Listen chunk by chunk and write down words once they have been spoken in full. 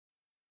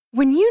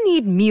When you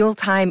need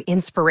mealtime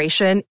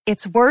inspiration,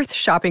 it's worth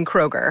shopping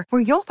Kroger,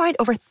 where you'll find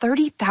over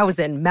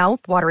 30,000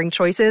 mouth-watering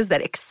choices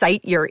that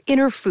excite your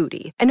inner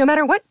foodie. And no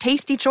matter what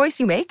tasty choice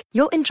you make,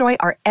 you'll enjoy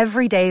our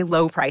everyday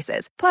low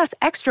prices, plus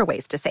extra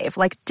ways to save,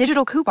 like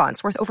digital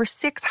coupons worth over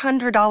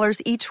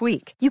 $600 each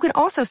week. You can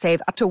also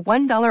save up to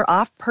 $1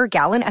 off per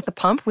gallon at the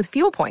pump with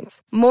fuel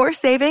points. More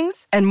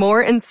savings and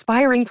more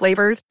inspiring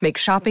flavors make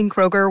shopping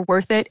Kroger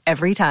worth it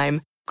every time.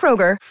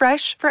 Kroger,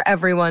 fresh for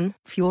everyone.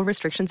 Fuel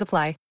restrictions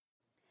apply.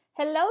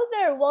 Hello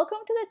there, welcome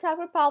to the Talk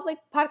Republic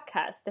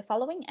podcast. The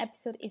following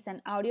episode is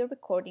an audio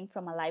recording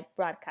from a live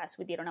broadcast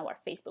we did on our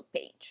Facebook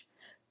page.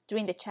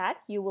 During the chat,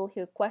 you will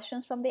hear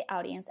questions from the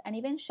audience and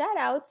even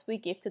shout-outs we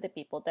give to the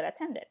people that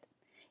attended.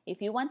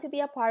 If you want to be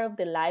a part of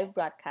the live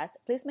broadcast,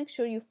 please make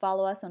sure you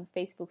follow us on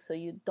Facebook so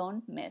you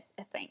don't miss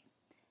a thing.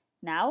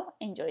 Now,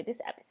 enjoy this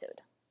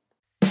episode.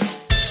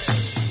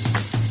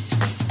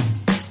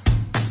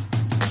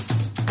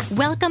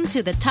 Welcome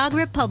to the Talk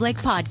Republic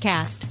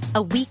podcast,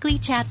 a weekly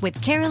chat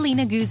with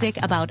Carolina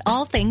Guzik about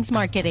all things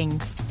marketing.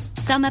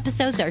 Some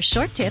episodes are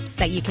short tips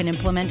that you can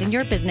implement in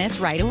your business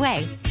right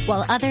away,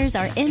 while others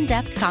are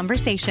in-depth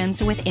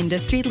conversations with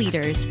industry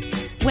leaders.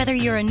 Whether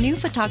you're a new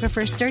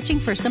photographer searching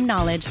for some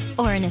knowledge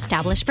or an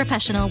established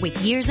professional with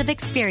years of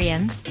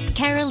experience,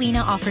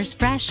 Carolina offers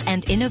fresh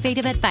and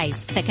innovative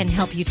advice that can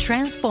help you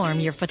transform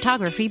your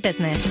photography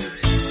business.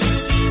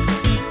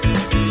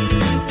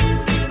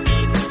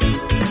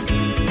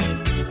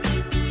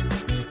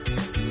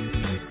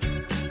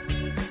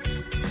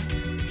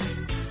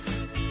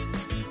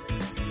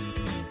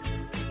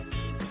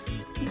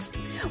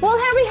 Well,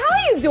 Henry, how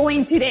are you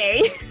doing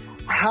today?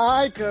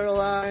 Hi,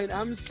 Caroline.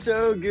 I'm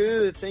so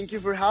good. Thank you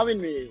for having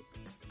me.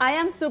 I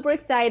am super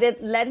excited.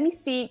 Let me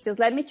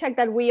check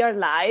that we are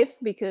live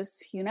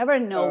because you never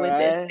know with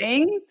these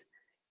things.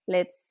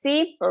 Let's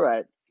see. All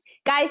right.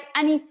 Guys,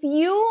 and if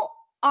you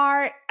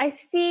are, I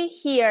see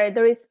here,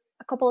 there is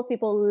a couple of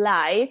people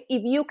live.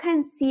 If you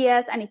can see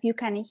us and if you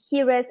can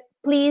hear us,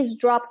 please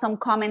drop some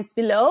comments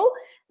below.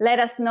 Let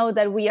us know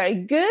that we are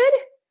good.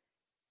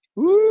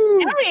 Woo!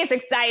 Henry is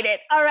excited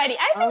already.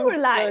 I think we're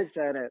live.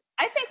 So excited.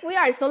 I think we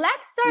are. So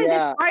let's start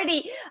this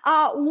party.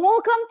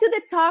 Welcome to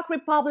the Talk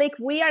Republic.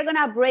 We are going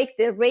to break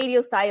the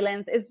radio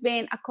silence. It's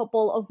been a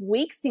couple of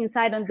weeks since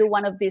I don't do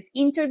one of these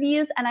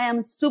interviews, and I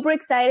am super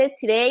excited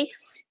today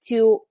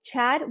to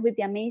chat with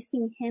the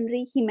amazing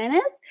Henry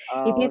Jimenez.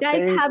 If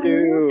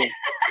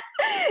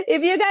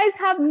you guys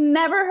have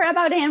never heard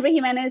about Henry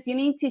Jimenez, you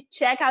need to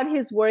check out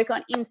his work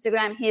on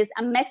Instagram. He's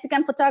a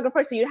Mexican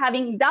photographer, so you're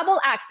having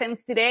double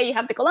accents today. You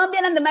have the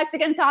Colombian and the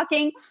Mexican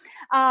talking.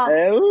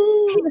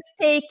 He's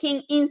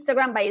taking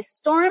Instagram by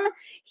storm.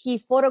 He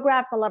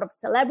photographs a lot of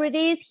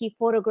celebrities. He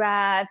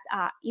photographs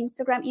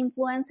Instagram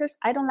influencers.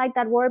 I don't like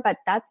that word, but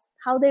that's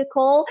how they're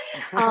called.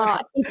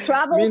 He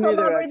travels all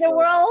over the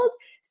world.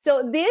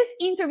 So this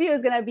interview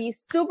is going to be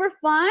super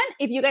fun.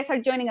 If you guys are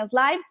joining us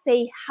live,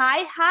 say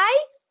hi.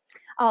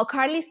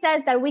 Carly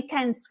says that we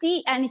can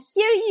see and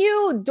hear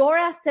you.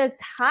 Dora says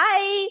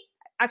hi.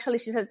 Actually,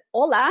 she says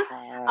hola.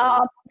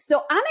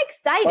 So I'm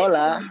excited.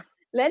 Hola.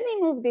 Let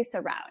me move this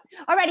around.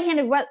 All right,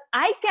 Henry. Well,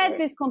 I get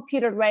this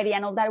computer ready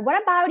and all that.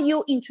 What about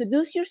you?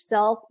 Introduce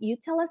yourself. You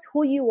tell us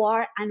who you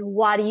are and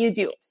what you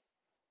do.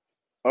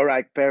 All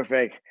right,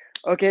 perfect.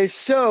 Okay,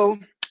 so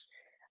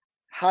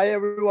hi,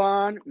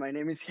 everyone. My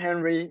name is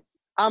Henry.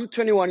 I'm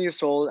 21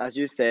 years old, as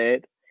you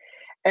said,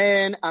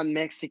 and I'm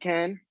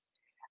Mexican.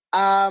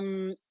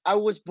 I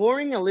was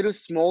born in a little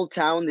small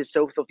town in the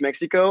south of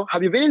Mexico.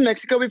 Have you been in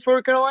Mexico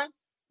before, Caroline?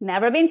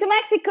 Never been to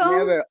Mexico.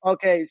 Never.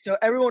 Okay, so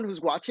everyone who's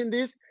watching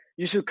this,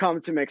 you should come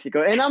to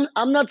Mexico. And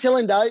I'm not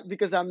telling that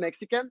because I'm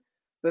Mexican,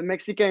 but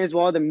Mexico is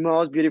one of the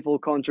most beautiful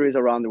countries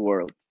around the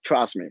world.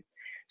 Trust me.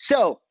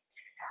 So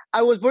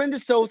I was born in the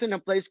south in a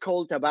place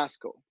called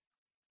Tabasco.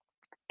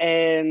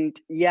 And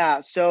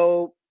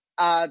so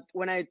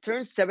when I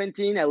turned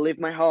 17, I left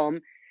my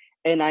home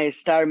and I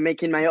started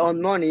making my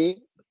own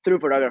money through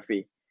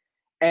photography.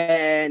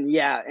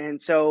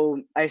 And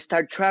so I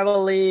started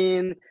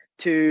traveling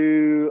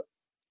to,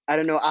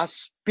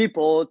 ask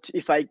people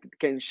if I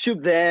can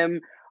shoot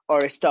them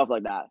or stuff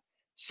like that.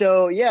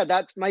 So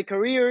that's my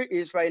career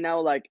is right now.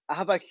 Like I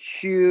have a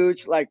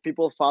huge,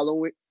 people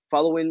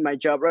following my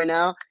job right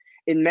now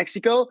in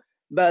Mexico,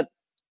 but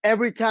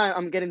every time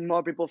I'm getting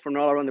more people from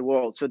all around the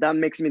world. So that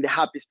makes me the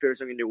happiest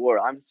person in the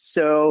world. I'm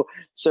so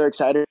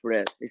excited for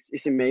it.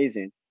 It's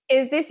amazing.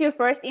 Is this your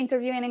first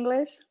interview in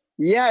English?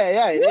 Yeah,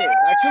 it is.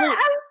 Actually, I'm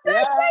so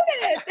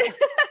excited.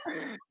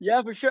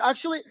 Yeah, for sure.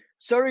 Actually,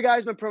 sorry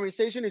guys, my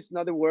pronunciation is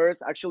not the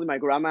worst. Actually, my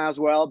grammar as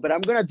well, but I'm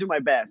gonna do my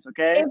best,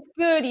 okay? It's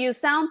good. You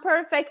sound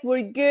perfect.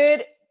 We're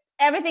good.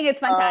 Everything is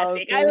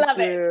fantastic. I love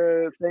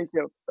it. Thank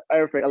you.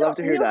 Perfect. I love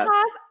to hear that. You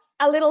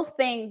have a little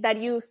thing that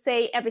you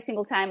say every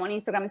single time on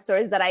Instagram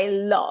stories that I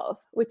love,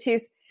 which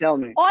is Tell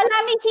me.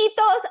 Hola,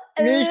 mijitos.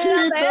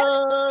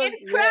 Mijitos.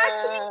 It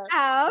cracks me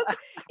out.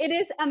 It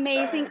is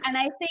amazing. And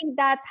I think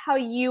that's how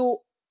you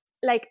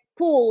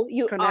pull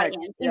your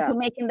audience into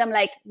making them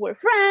we're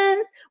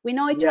friends. We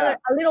know each other.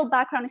 A little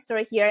background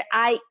story here.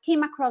 I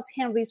came across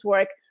Henry's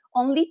work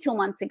only 2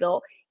 months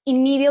ago.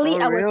 Immediately,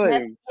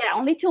 really?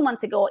 Only 2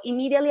 months ago.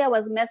 Immediately, I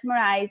was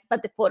mesmerized by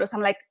the photos.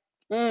 I'm like,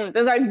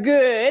 those are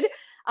good.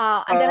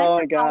 And then I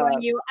started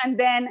following you, and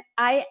then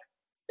I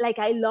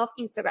love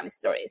Instagram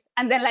stories.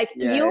 And then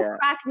you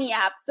crack me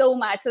up so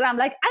much that I'm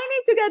like, I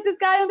need to get this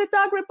guy on the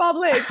Talk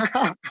Republic.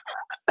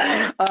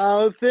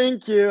 Oh,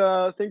 thank you.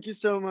 Thank you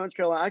so much,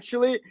 Carla.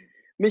 Actually,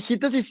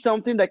 Mijitos is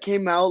something that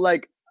came out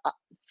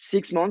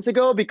 6 months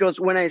ago, because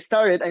when I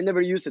started, I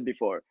never used it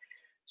before.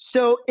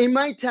 So in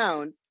my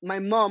town, my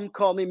mom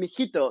called me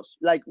Mijitos,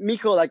 like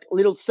Mijo, like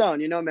little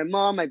son. My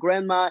mom, my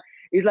grandma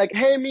is like,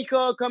 hey,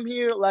 Mijo, come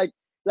here. Like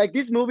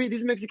this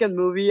Mexican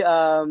movie,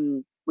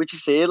 which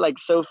is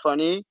so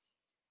funny.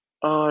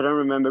 Oh, I don't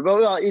remember, but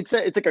well, it's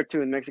a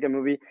cartoon Mexican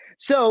movie.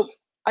 So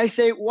I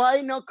say,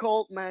 why not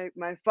call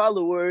my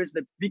followers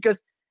because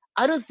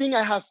I don't think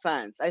I have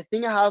fans. I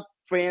think I have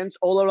friends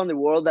all around the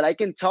world that I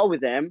can talk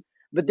with them,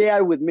 but they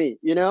are with me,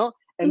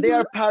 and they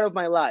are part of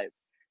my life.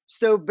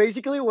 So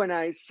basically, when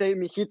I say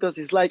Mijitos,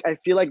 it's like I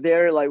feel like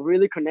they're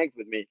really connect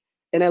with me,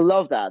 and I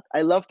love that.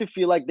 I love to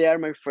feel like they are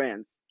my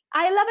friends.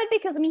 I love it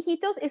because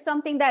Mijitos is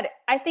something that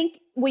I think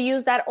we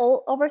use that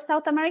all over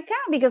South America,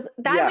 because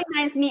that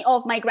reminds me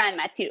of my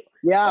grandma too.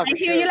 Yeah, I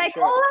hear you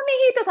oh,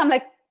 Mijitos. I'm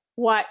like,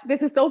 what?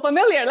 This is so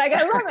familiar. Like,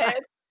 I love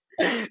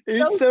it.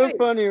 It's so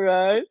funny,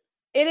 right?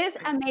 It is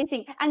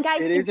amazing. And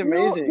guys, it is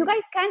amazing. You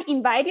guys can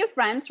invite your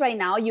friends right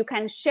now. You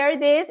can share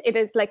this. It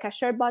is like a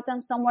share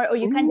button somewhere, or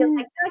you can just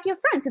tag your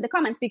friends in the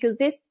comments, because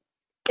this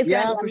is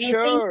going to be amazing.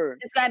 Sure.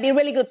 It's going to be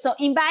really good. So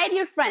invite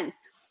your friends.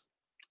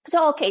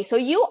 So, okay, so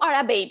you are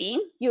a baby.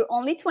 You're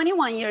only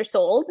 21 years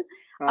old.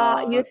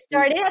 You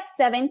started at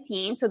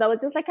 17. So that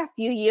was just a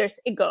few years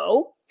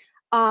ago.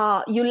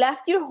 You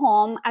left your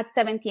home at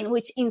 17,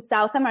 which in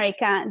South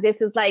America,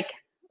 this is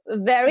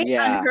very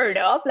unheard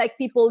of.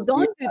 People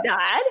don't do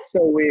that.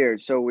 So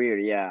weird.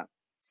 Yeah.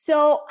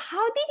 So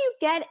how did you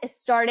get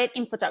started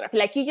in photography?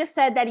 You just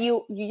said that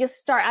you just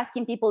start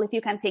asking people if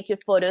you can take your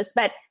photos,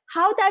 but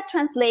how that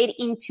translate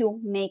into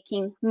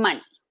making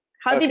money?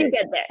 How did you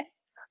get there?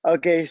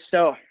 Okay,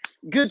 so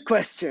good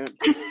question.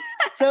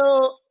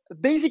 So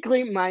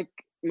basically,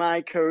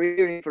 my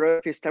career in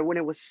photography started when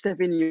I was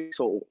 7 years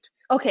old.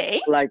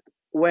 Okay.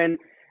 When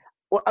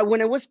I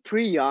was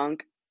pretty young,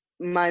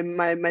 my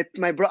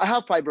I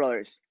have 5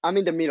 brothers. I'm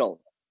in the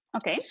middle.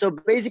 Okay. So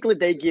basically,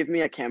 they give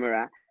me a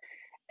camera,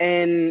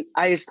 and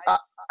I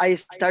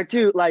start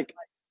to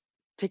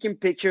taking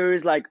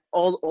pictures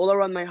all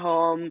around my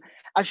home.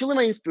 Actually,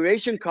 my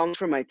inspiration comes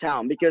from my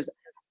town, because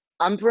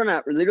I'm from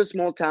a little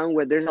small town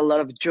where there's a lot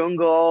of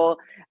jungle,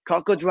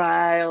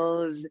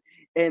 crocodiles,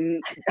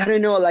 and I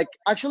don't know,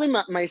 actually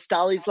my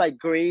style is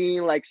green,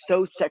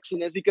 so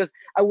sexiness, because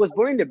I was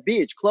born in the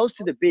beach, close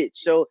to the beach.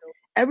 So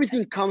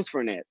everything comes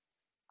from it.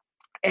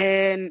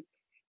 And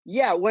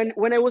yeah,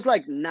 when I was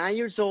 9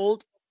 years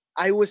old,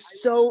 I was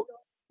so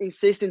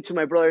insistent to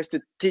my brothers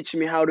to teach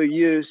me how to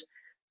use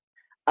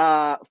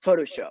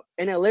Photoshop.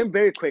 And I learned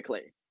very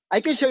quickly. I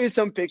can show you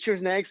some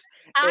pictures next.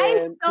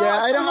 I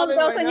saw some of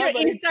those on your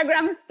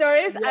Instagram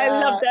stories. I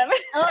love them.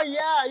 Oh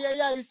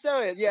yeah, you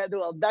saw it. Yeah,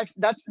 well,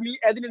 that's me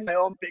editing my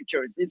own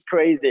pictures. It's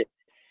crazy.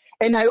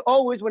 And I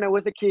always, when I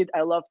was a kid,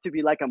 I loved to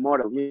be like a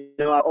model.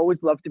 I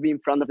always loved to be in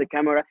front of the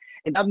camera,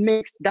 and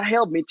that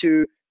helped me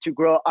to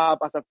grow up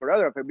as a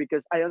photographer,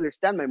 because I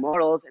understand my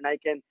models, and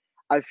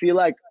I feel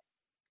like,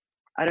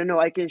 I don't know,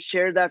 I can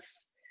share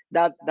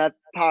that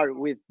part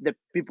with the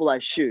people I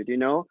shoot.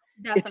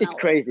 It's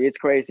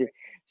crazy.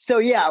 So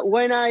yeah,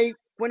 when I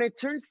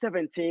turned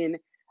 17,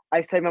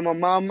 I said,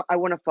 Mom, I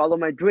want to follow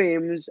my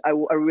dreams. I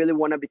really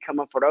want to become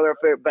a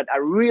photographer, but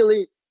a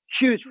really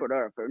huge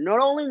photographer. Not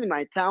only in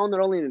my town,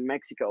 not only in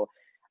Mexico.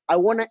 I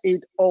want to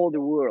eat all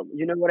the world.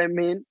 You know what I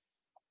mean?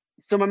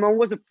 So my mom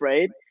was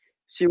afraid.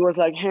 She was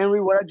like, Henry,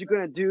 what are you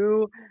going to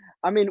do?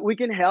 I mean, we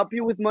can help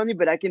you with money,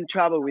 but I can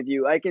travel with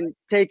you. I can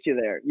take you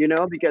there,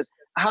 because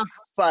I have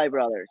 5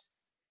 brothers.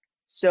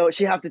 So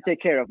she have to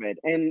take care of it.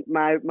 And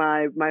my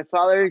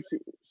father,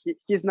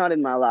 he's not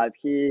in my life.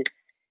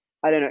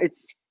 I don't know.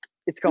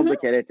 It's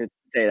complicated to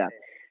say that.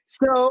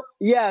 So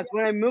yes,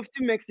 when I moved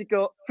to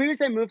Mexico,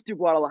 first I moved to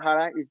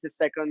Guadalajara. It's the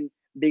second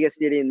biggest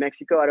city in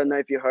Mexico. I don't know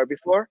if you heard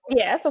before.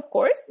 Yes, of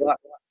course.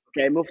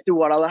 Okay, I moved to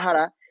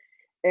Guadalajara.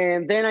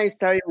 And then I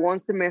started 1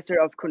 semester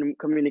of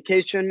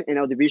communication and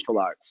audiovisual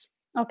arts.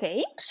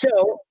 Okay.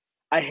 So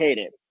I hate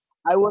it.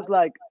 I was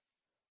like,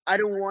 I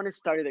don't want to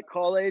study the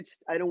college.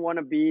 I don't want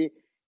to be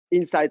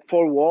inside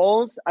 4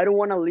 walls. I don't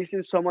want to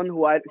listen to someone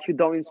who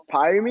don't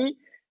inspire me.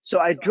 So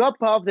I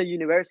dropped off the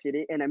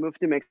university and I moved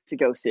to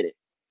Mexico City.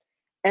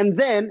 And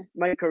then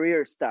my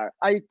career started.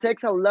 I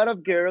text a lot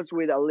of girls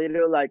with a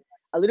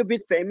little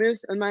bit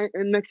famous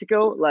in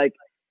Mexico, like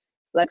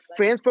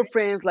friends for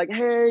friends, like,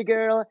 hey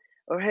girl,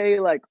 or hey,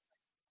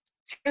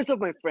 friends of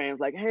my friends,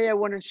 like, hey, I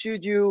want to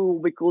shoot you. It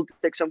would be cool to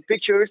take some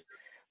pictures.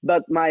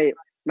 But my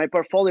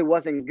portfolio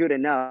wasn't good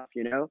enough,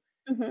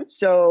 Mm-hmm.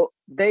 So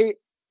they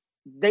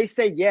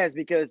say yes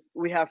because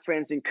we have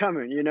friends in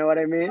common. You know what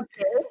I mean?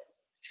 Okay.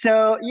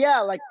 So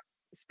yeah,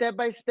 step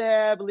by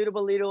step, little by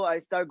little, I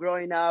start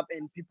growing up,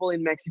 and people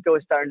in Mexico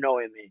start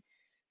knowing me.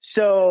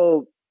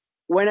 So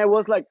when I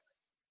was like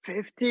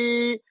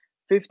 50k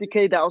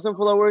thousand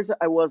followers,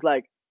 I was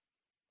like,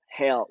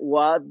 hell,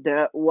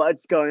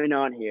 what's going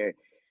on here?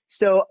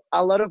 So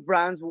a lot of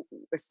brands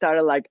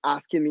started like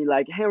asking me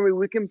like, Henry,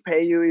 we can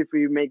pay you if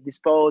we make this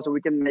post, or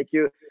you can pay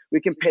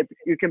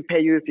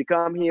you if you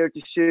come here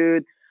to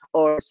shoot.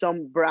 Or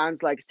some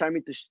brands like start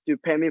me to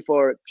pay me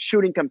for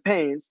shooting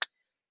campaigns.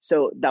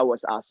 So that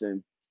was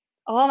awesome.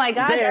 Oh my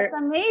God, that's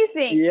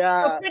amazing.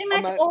 Yeah. So pretty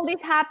much all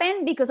this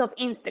happened because of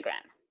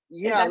Instagram.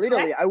 Yeah,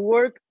 literally. Correct? I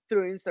work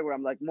through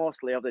Instagram like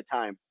mostly of the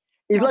time.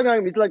 It's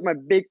like my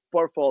big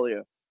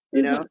portfolio,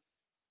 you know?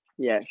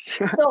 Yes.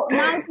 So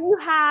now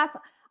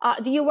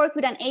do you work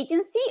with an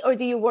agency or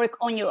do you work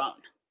on your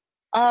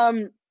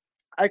own?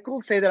 I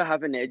could say that I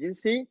have an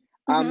agency.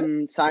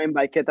 I'm signed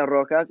by Queta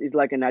Rojas. It's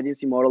like an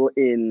agency model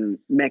in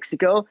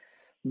Mexico,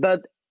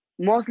 but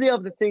mostly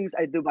of the things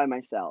I do by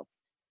myself.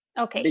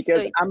 Okay.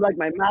 Because I'm like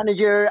my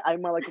manager,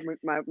 I'm like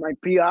my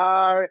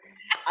PR.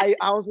 I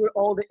answer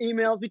all the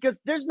emails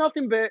because there's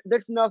nothing better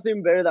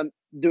than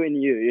doing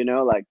you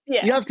know, like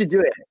you have to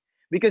do it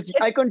because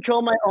I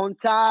control my own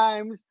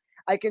times.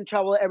 I can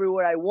travel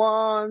everywhere I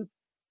want.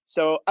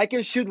 So I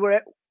can shoot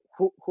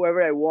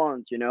whoever I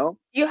want, you know?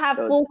 You have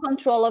full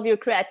control of your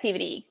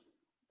creativity,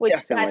 which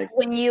definitely.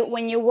 That's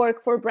when you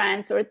work for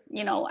brands or,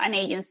 you know, an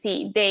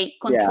agency, they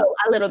control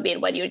a little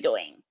bit what you're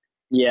doing.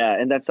 Yeah,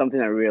 and that's something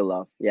I really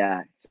love.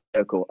 Yeah, it's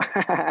so cool.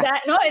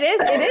 It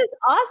is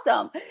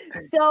awesome.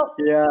 So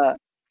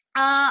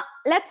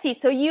let's see.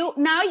 So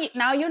now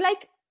you're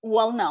like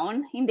well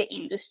known in the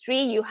industry.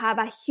 You have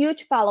a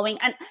huge following,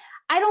 and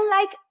I don't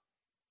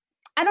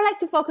like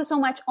to focus so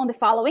much on the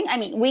following. I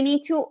mean, we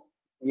need to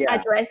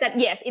address that.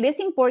 Yes, it is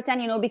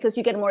important, you know, because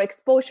you get more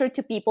exposure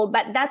to people,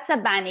 but that's a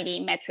vanity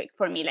metric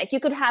for me. Like you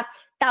could have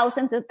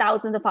thousands and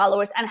thousands of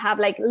followers and have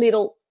like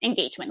little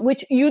engagement,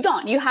 which you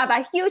don't. You have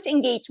a huge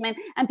engagement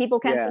and people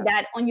can see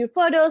that on your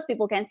photos.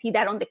 People can see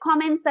that on the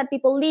comments that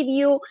people leave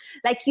you.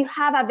 Like you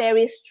have a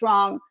very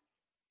strong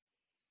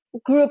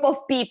group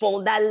of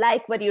people that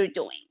like what you're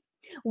doing.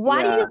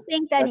 Why do you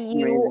think that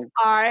you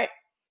are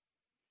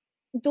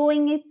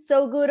doing it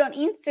so good on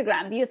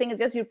Instagram? Do you think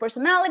it's just your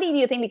personality? Do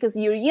you think because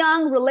you're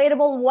young,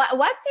 relatable?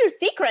 What's your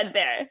secret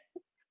there?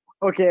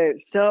 Okay,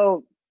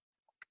 so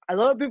a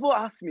lot of people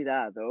ask me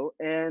that though,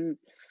 and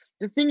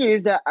the thing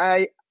is that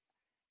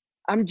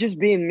I'm just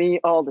being me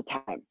all the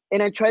time,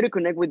 and I try to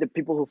connect with the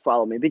people who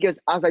follow me because,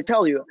 as I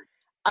tell you,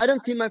 I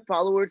don't see my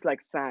followers like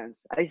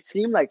fans. I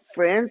see them like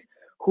friends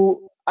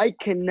who I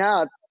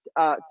cannot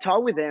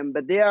talk with them,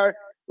 but they are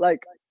like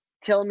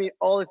telling me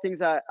all the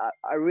things I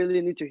really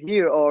need to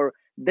hear, or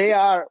they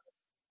are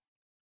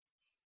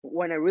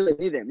when I really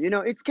need them. You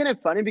know, it's kind of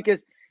funny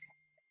because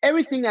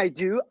everything I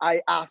do,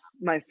 I ask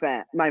my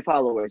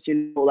followers.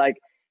 You know, like,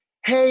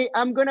 hey,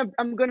 I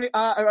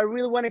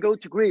really want to go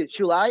to Greece.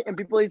 Should I? And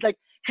people is like,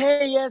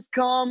 hey, yes,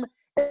 come.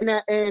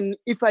 And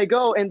if I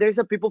go and there's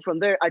a people from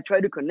there, I try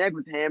to connect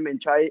with him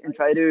and try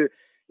to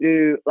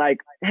like,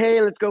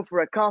 hey, let's go for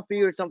a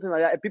coffee or something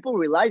like that. And people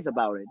realize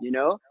about it, you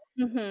know.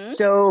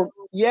 So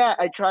yeah,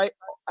 I try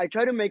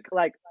to make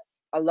like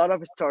a lot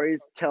of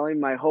stories telling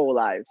my whole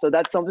life. So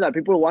that's something that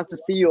people want to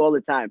see you all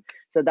the time.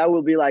 So that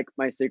will be like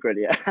my secret.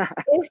 Yeah.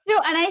 It's true.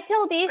 And I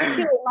tell this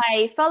to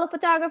my fellow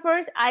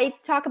photographers. I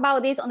talk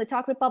about this on the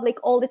Talk Republic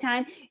all the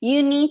time.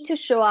 You need to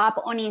show up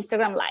on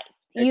Instagram Live.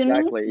 You need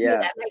to do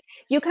that. Like,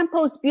 you can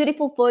post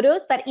beautiful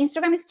photos, but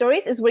Instagram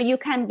stories is where you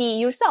can be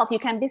yourself. You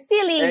can be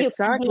silly.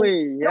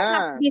 Exactly. You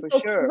can be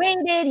so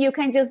curated. You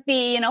can just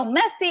be, you know,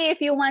 messy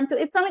if you want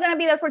to. It's only going to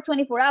be there for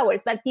 24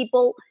 hours, but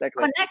people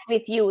connect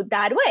with you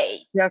that way.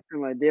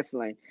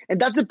 Definitely.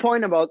 And that's the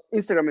point about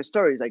Instagram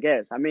stories, I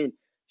guess. I mean,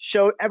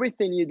 show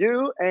everything you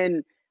do.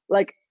 And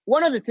like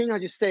one of the things I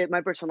just said, my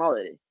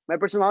personality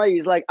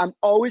is like, I'm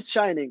always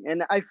shining.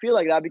 And I feel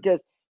like that because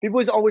people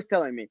is always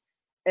telling me.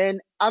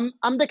 And I'm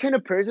the kind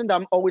of person that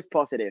I'm always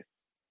positive.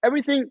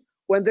 Everything,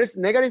 when there's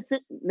negative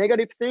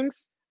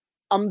things,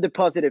 I'm the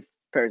positive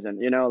person,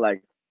 you know,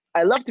 like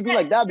I love to be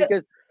like that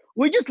because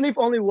we just live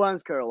only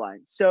once,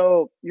 Caroline.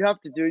 So you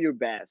have to do your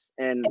best.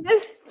 And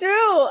it's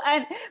true.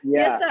 And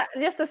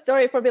just a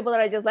story for people that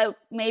are just like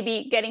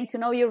maybe getting to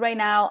know you right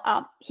now.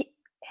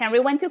 Henry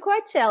went to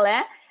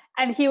Coachella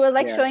and he was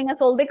like showing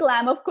us all the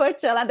glam of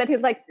Coachella. And then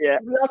he's like,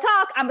 real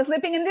talk, I'm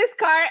sleeping in this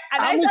car.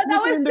 And I thought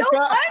that was so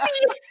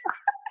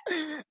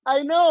funny.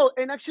 I know.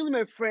 And actually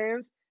my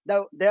friends,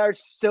 that they are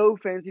so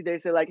fancy, they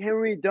say like,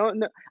 Henry, don't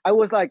know. I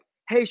was like,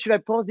 hey, should I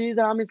post this?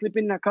 I'm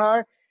sleeping in a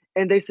car.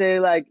 And they say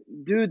like,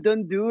 dude,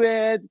 don't do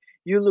it.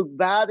 You look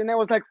bad. And I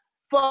was like,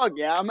 fuck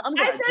yeah, I'm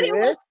gonna do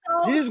it.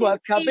 This is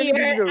what's happening.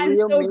 This is the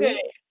real me. Good.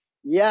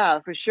 Yeah,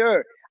 for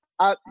sure.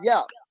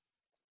 Yeah.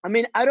 I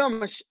mean, I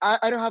don't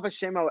have a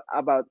shame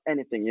about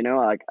anything, you know,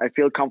 like I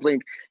feel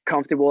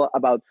comfortable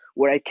about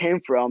where I came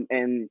from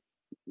and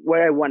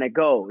where I want to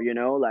go, you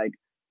know, like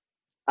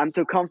I'm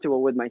so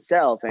comfortable with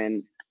myself.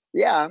 And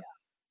yeah.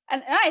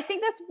 And I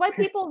think that's why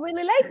people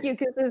really like you,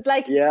 because it's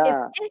like,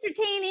 it's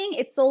entertaining.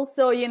 It's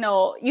also,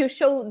 you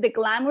show the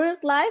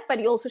glamorous life, but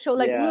you also show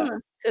like,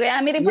 today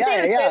I'm eating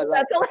potato chips.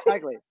 That's all.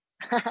 Exactly.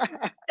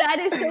 That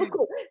is so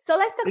cool. So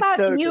let's talk about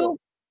so you. Cool.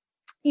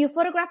 You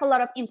photograph a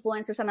lot of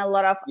influencers and a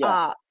lot of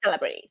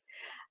celebrities.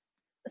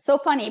 So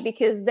funny,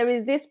 because there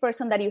is this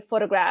person that you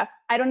photograph.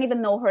 I don't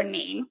even know her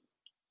name,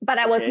 but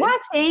I was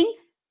watching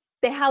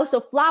The House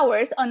of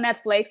Flowers on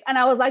Netflix, and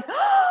I was like,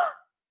 oh,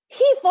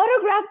 he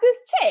photographed this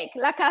chick,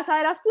 La Casa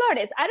de las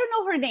Flores. I don't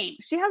know her name.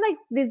 She has like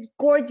these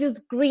gorgeous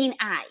green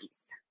eyes.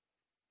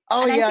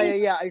 Oh,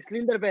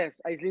 Aislinn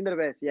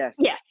Derbez, yes.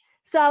 Yes.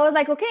 So I was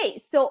like, okay,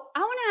 so I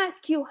want to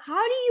ask you,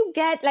 how do you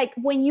get, like,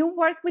 when you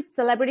work with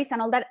celebrities and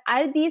all that,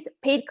 are these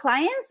paid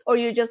clients, or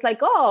you're just like,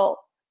 oh,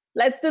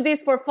 let's do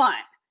this for fun?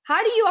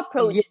 How do you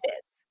approach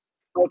this?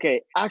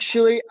 Okay,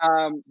 actually,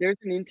 there's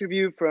an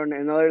interview from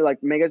another like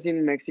magazine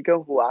in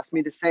Mexico who asked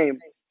me the same.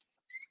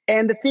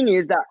 And the thing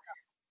is that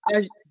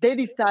they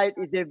decide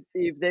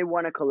if they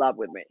want to collab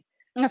with me.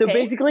 Okay. So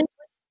basically,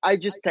 I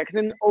just text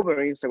them over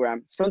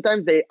Instagram.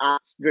 Sometimes they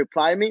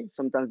reply me,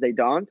 sometimes they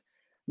don't.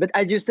 But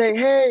I just say,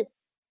 hey,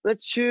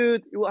 let's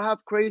shoot. We'll have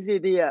crazy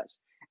ideas.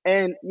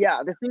 And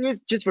the thing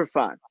is just for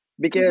fun,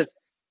 because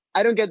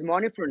I don't get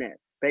money from it,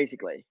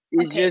 basically.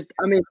 It's just,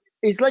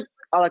 it's like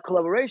a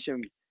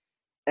collaboration.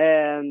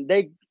 And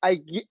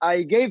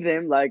I gave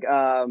them like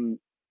a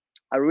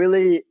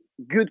really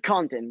good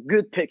content,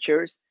 good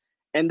pictures,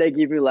 and they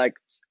give me like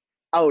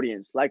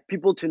audience, like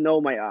people to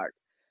know my art.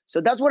 So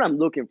that's what I'm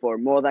looking for,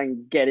 more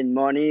than getting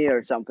money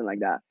or something like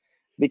that.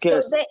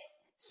 Because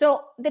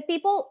so the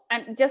people,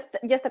 and just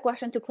a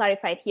question to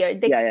clarify here,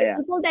 the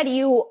people that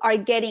you are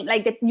getting,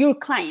 like your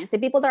clients, the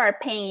people that are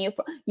paying you,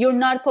 you're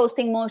not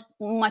posting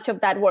much of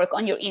that work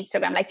on your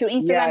Instagram. Like your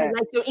Instagram is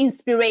like your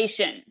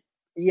inspiration.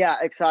 Yeah,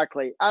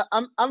 exactly.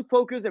 I'm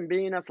focused on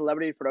being a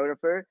celebrity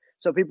photographer.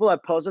 So people I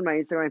post on my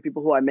Instagram,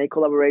 people who I make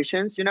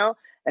collaborations,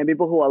 and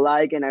people who I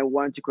like and I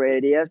want to create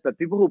ideas. But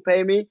people who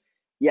pay me,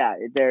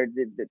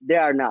 they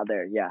are not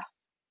there. Yeah.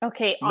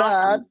 Okay,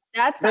 awesome.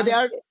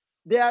 But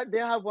they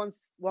have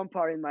one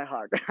part in my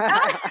heart.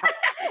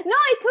 No,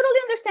 I totally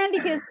understand,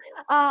 because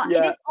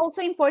it is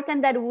also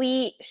important that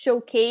we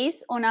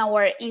showcase on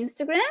our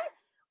Instagram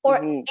or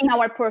in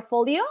our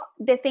portfolio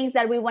the things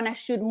that we want to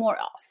shoot more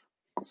of.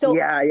 So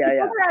people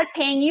that are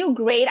paying you,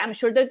 great. I'm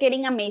sure they're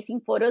getting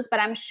amazing photos, but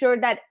I'm sure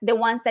that the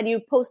ones that you're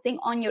posting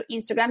on your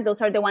Instagram,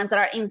 those are the ones that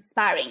are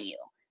inspiring you.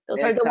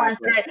 Those are the ones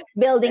that are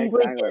building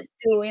bridges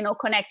to,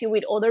 connect you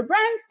with other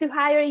brands to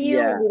hire you,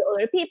 with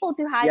other people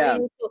to hire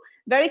you. So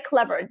very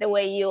clever the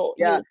way you.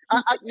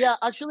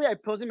 Actually, I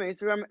post in my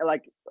Instagram,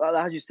 like,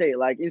 how do you say,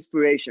 like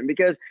inspiration,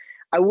 because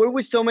I work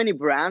with so many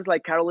brands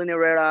like Carolina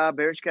Herrera,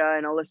 Bershka,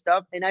 and all that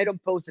stuff, and I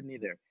don't post it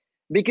either,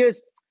 because,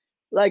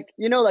 like,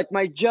 like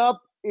my job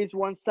is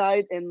one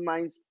side and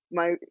my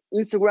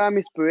Instagram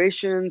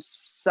inspiration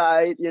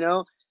side,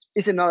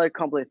 is another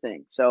complete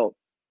thing. So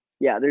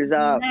there's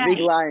a big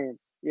line,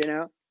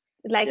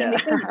 like in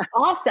between.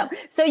 Awesome.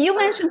 So you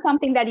mentioned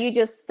something that you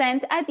just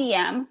sent a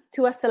DM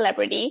to a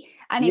celebrity,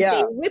 and if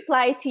they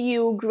reply to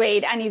you,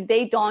 great, and if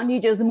they don't,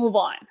 you just move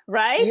on,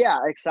 right? Yeah,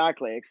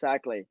 exactly.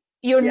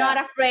 You're not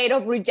afraid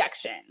of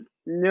rejection.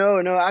 No,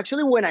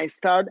 actually, when I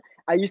started,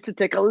 I used to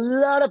take a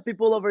lot of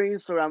people over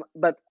Instagram,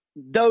 but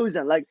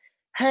dozens, like,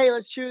 hey,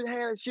 let's shoot.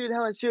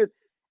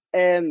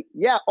 And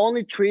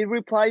only 3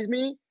 replies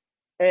me,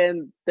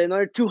 and the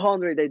another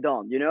 200 they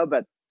don't,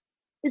 but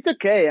it's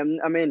okay.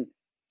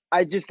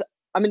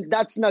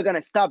 That's not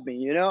gonna stop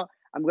me,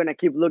 I'm gonna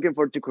keep looking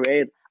to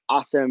create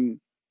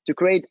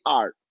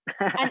art.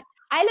 And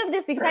I love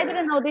this, because I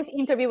didn't know this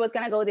interview was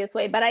gonna go this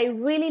way, but I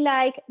really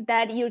like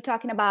that you're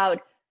talking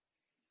about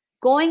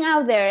going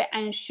out there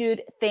and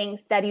shoot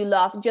things that you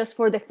love just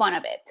for the fun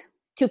of it,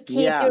 to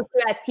keep your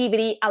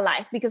creativity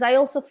alive. Because I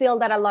also feel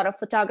that a lot of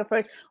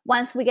photographers,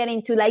 once we get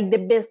into like the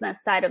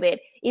business side of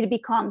it, it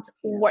becomes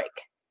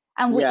work.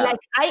 And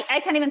I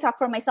can't even talk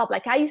for myself.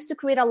 Like, I used to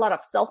create a lot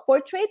of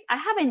self-portraits. I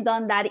haven't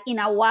done that in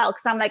a while,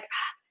 because I'm like,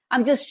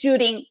 I'm just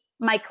shooting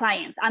my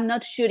clients. I'm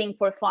not shooting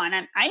for fun.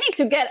 And I need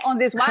to get on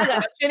this wagon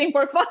of shooting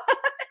for fun.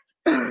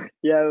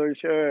 Yeah, for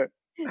sure.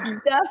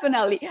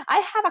 Definitely. I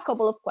have a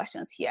couple of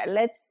questions here.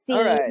 Let's see.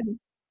 All right.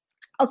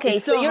 Okay.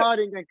 It's so hot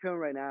in Cancun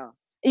right now.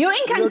 You're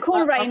in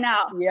Cancun right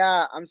now.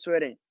 Yeah, I'm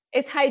sweating.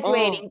 It's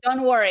hydrating.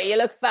 Don't worry. You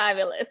look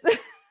fabulous.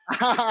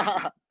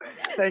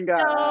 Thank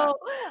God.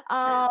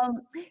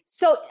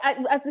 So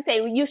as we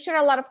say, you share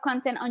a lot of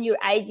content on your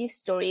IG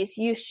stories.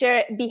 You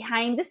share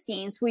behind the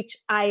scenes, which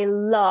I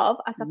love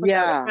as a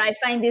photographer. I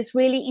find this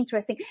really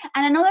interesting.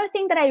 And another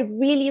thing that I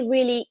really,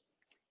 really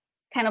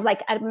kind of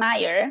like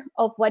admire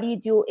of what you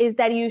do is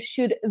that you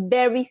shoot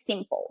very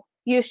simple.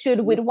 You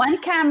shoot with one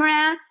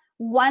camera,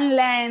 one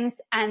lens,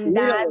 and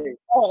that's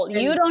all.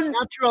 And you don't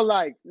natural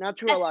light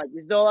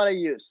is all that I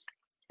use.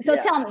 So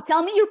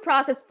tell me your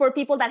process for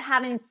people that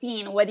haven't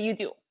seen what you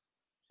do.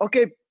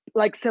 Okay,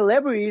 like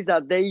celebrities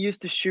that they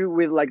used to shoot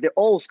with, like the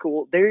old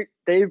school, they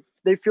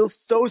feel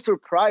so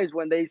surprised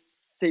when they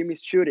see me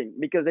shooting,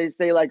 because they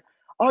say like,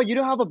 oh, you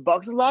don't have a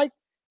box light?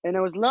 And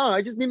I was, no,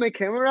 I just need my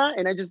camera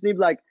and I just need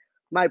like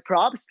my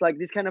props, like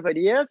these kind of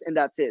ideas, and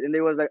that's it. And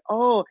they was like,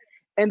 oh,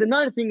 and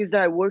another thing is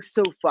that I work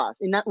so fast.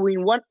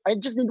 I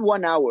just need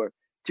 1 hour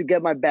to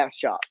get my best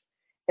shot.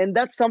 And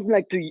that's something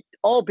like to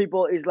all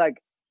people is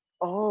like,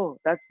 oh,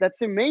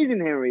 that's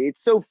amazing, Henry.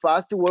 It's so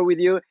fast to work with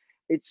you.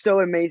 It's so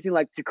amazing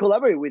like to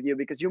collaborate with you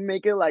because you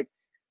make it like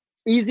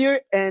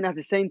easier and at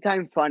the same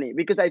time funny.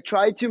 Because I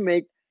try to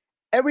make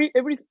every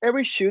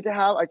shoot I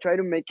have, I try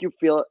to make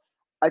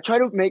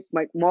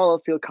my model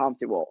feel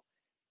comfortable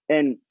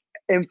and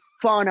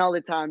fun all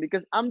the time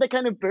because I'm the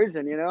kind of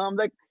person,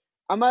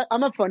 I'm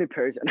a funny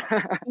person.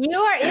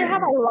 You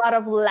have a lot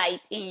of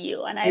light in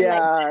you, and I like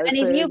that. And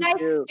if you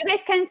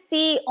guys can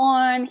see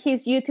on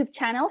his YouTube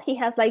channel, he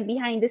has like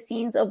behind the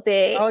scenes of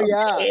the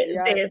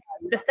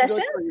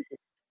session.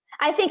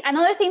 I think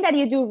another thing that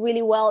you do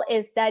really well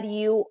is that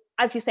you,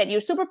 as you said,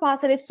 you're super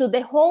positive. So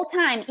the whole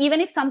time,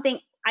 even if something,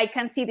 I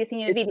can see this in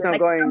your videos,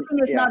 like something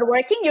is not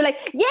working, you're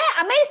like, yeah,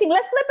 amazing.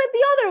 Let's flip it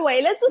the other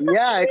way. Let's do something.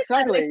 Yeah,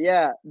 exactly.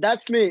 Yeah,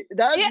 that's me.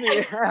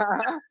 Me.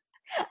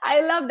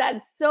 I love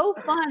that. So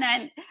fun.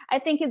 And I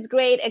think it's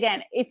great.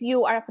 Again, if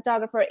you are a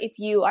photographer, if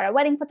you are a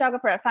wedding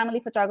photographer, a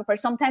family photographer,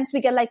 sometimes we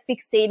get like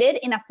fixated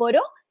in a photo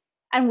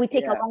and we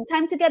take a long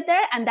time to get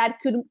there, and that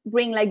could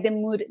bring like the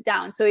mood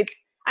down. So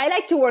I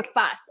like to work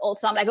fast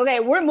also. I'm like, okay,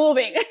 we're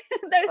moving.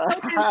 There's no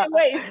fancy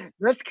ways.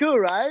 That's cool,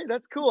 right?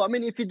 That's cool. I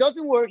mean, if it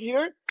doesn't work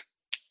here,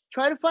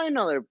 try to find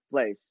another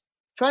place.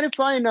 Try to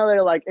find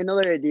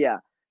another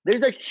idea.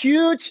 There's a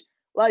huge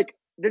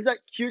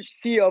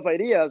sea of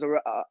ideas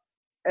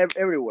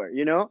everywhere,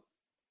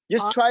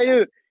 Just awesome. Try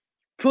to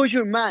push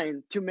your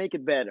mind to make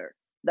it better.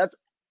 That's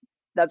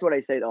what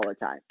I say all the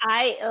time.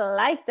 I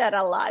like that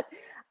a lot.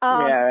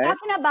 Right?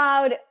 Talking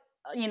about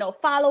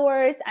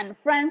followers and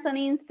friends on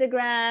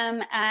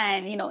Instagram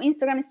and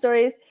Instagram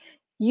stories,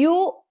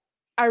 you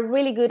are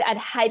really good at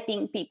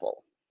hyping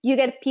people. You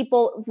get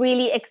people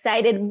really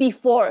excited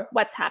before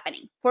what's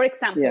happening. For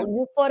example,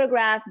 you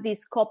photograph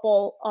this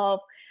couple of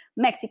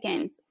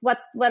Mexicans. What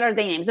are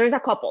their names? There's a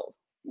couple.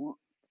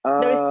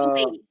 There's 2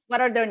 names.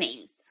 What are their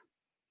names?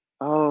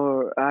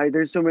 Oh,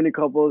 there's so many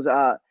couples.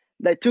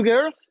 The 2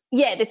 girls?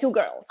 Yeah, the 2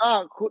 girls.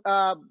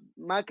 Maca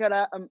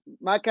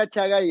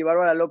Chaga y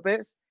Bárbara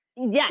López.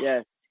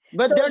 Yes.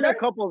 But so they're not a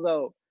couple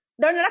though.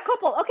 They're not a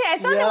couple. Okay, I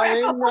thought they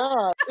were a couple.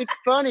 Not. It's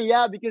funny,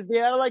 because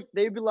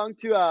they belong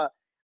to a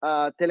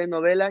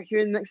telenovela here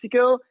in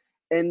Mexico,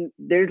 and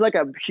there's like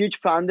a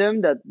huge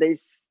fandom that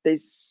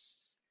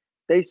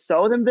they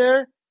saw them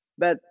there,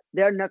 but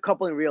they're not a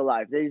couple in real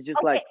life. They're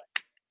just I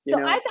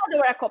thought they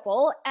were a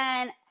couple,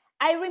 and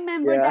I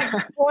remember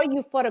that before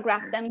you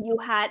photographed them,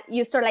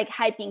 you start like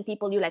hyping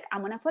people. You're like, I'm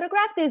going to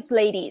photograph these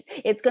ladies.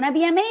 It's going to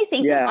be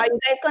amazing. Yeah. Are you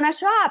guys going to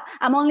show up?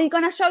 I'm only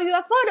going to show you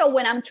a photo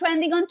when I'm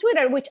trending on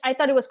Twitter, which I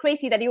thought it was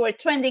crazy that you were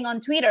trending on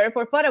Twitter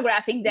for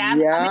photographing them.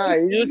 Yeah,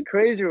 it was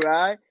crazy,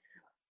 right?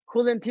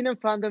 Juliantina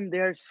fandom,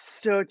 they're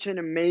such an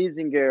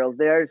amazing girls.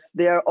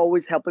 They are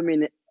always helping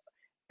me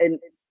in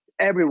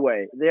every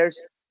way.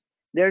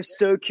 They're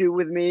so cute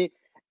with me.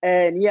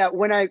 And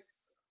when I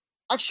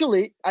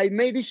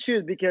made this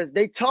shoot because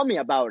they told me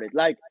about it.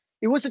 Like,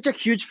 it was such a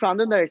huge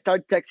fandom that I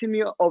started texting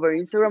me over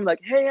Instagram, like,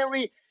 hey,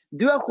 Henry,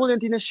 do a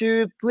Juliantina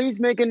shoot. Please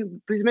make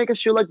a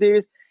shoot like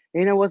this.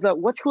 And I was like,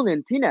 what's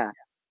Juliantina?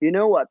 You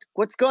know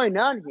what's going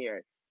on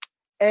here?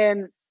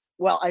 And,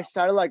 well, I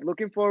started, like,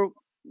 looking for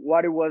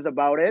what it was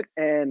about it.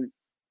 And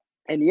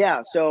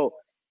so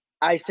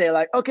I say,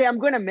 like, okay, I'm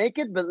going to make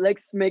it, but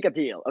let's make a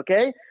deal,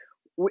 okay?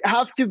 We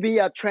have to be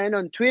a trend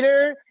on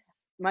Twitter.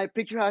 My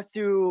picture has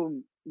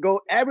to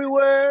go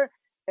everywhere,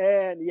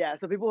 and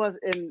so people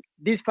in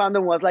this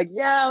fandom was like,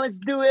 let's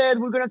do it,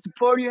 we're gonna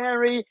support you,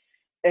 Henry,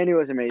 and it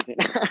was amazing.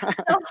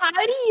 So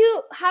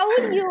how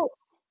would you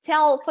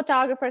tell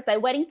photographers,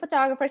 like wedding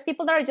photographers,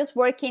 people that are just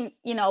working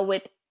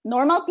with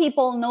normal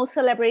people, no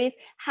celebrities,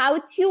 how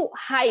to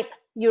hype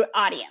your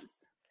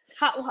audience?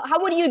 How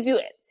would you do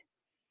it?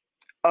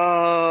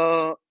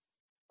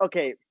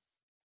 Okay,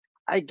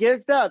 I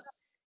guess that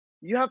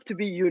you have to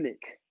be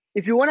unique.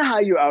 If you want to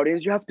hire your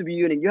audience, you have to be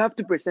unique. You have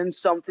to present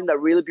something that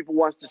really people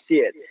want to see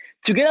it.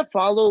 To get a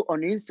follow on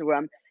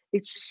Instagram,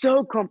 it's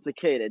so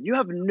complicated. You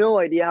have no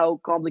idea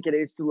how complicated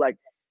it is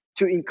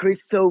to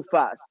increase so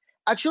fast.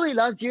 Actually,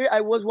 last year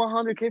I was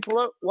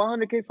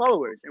 100K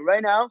followers, and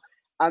right now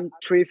I'm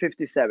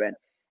 357.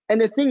 And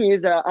the thing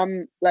is,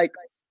 I'm like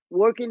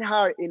working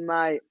hard in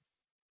my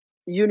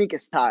unique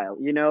style,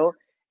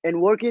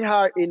 and working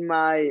hard in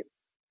my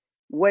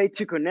way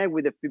to connect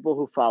with the people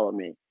who follow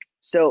me.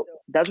 So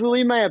that's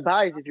really my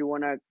advice if you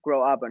want to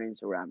grow up on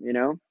Instagram,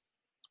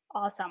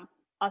 Awesome.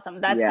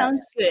 That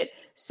sounds good.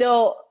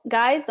 So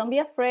guys, don't be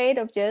afraid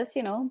of just,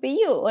 be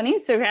you on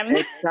Instagram.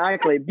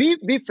 Exactly.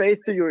 Be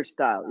faithful to your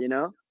style,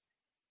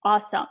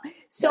 Awesome.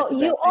 So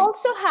you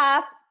also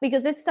have,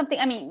 because this is something,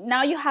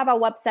 now you have a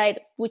website,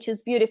 which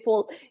is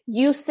beautiful.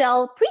 You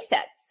sell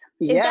presets.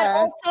 Is that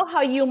also how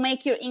you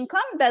make your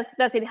income? Does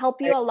it help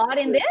you a lot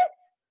in this?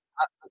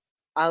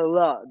 A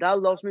lot. That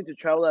allows me to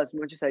travel as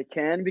much as I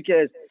can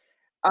because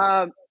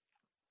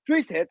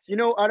presets.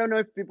 I don't know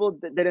if people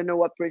they don't know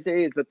what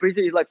preset is, but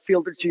preset is like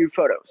filter to your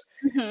photos.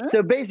 Mm-hmm.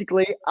 So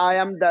basically, I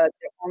am the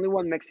only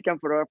one Mexican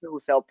photographer who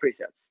sell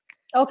presets.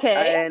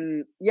 Okay.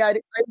 And yeah,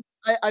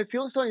 I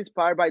feel so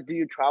inspired by Do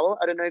You Travel.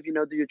 I don't know if you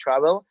know Do You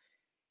Travel.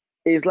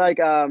 It's like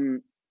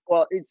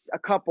well, it's a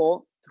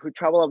couple who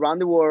travel around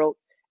the world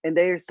and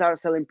they start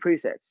selling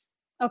presets.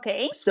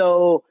 Okay.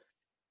 So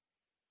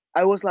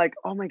I was like,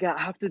 oh my God,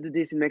 I have to do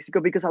this in Mexico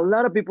because a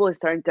lot of people are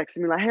starting texting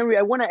me like, Henry,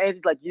 I want to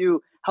edit like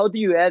you. How do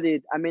you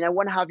edit? I mean, I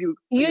want to have you.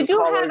 You do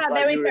colors, have a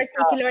like very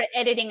particular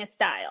editing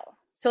style.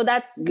 So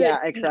that's good. Yeah,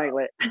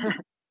 exactly.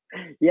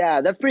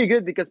 Yeah, that's pretty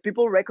good because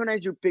people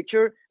recognize your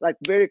picture like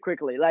very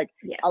quickly. Like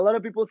Yes. a lot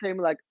of people say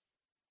like,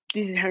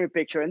 this is Henry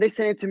picture. And they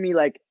send it to me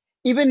like,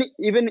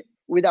 even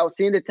without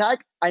seeing the tag,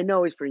 I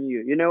know it's from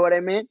you. You know what I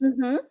mean?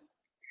 Mm-hmm.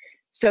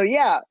 So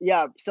yeah,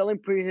 selling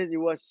presets, it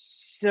was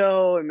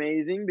so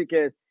amazing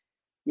because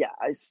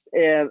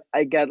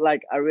I got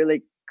like a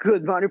really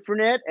good money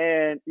from it,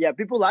 and yeah,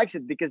 people likes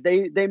it because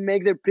they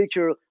make their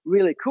picture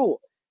really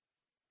cool.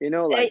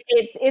 Like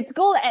It's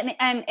cool,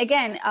 and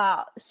again,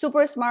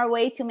 super smart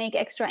way to make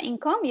extra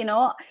income.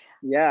 Yeah.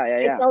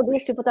 I tell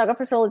this to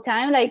photographers all the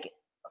time, like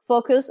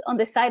focus on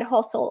the side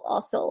hustle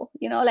also,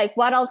 like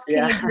what else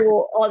can you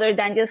do other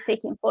than just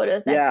taking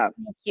photos that can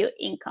make you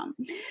income.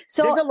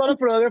 So there's a lot of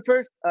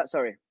photographers.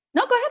 Sorry.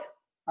 No, go ahead.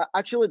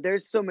 Actually,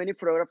 there's so many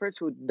photographers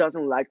who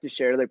doesn't like to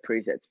share their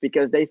presets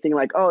because they think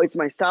like, oh, it's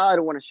my style, I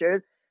don't want to share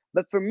it.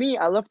 But for me,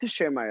 I love to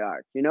share my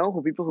art,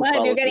 who people who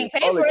follow you're getting me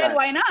paid all the for it, time.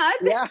 why not?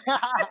 Yeah.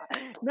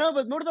 No,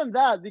 but more than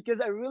that,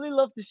 because I really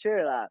love to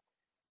share that.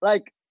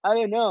 Like, I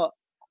don't know.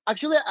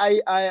 Actually,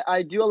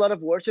 I do a lot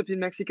of workshops in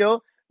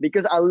Mexico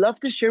because I love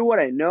to share what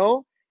I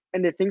know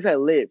and the things I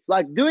live.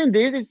 Like doing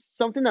this is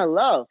something I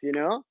love,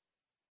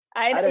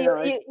 I don't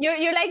know.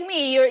 You're like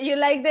me. You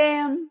like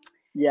them.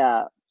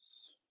 Yeah.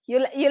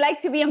 You like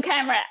to be on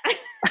camera.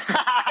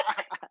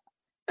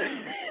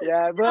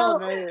 Yeah, bro.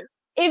 So,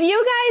 if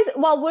you guys,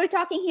 while we're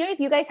talking here,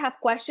 if you guys have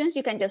questions,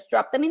 you can just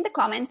drop them in the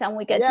comments and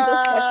we get to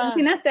those questions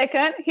in a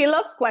second. He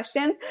loves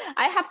questions.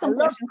 I have some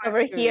questions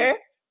over here.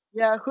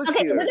 Yeah, who's okay,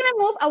 here? So we're going to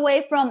move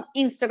away from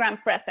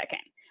Instagram for a second.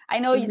 I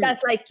know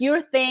that's like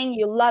your thing.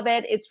 You love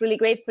it. It's really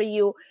great for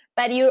you.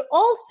 But you're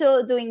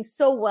also doing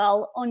so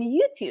well on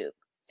YouTube.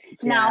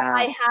 Yeah. Now,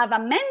 I have a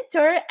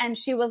mentor and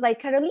she was like,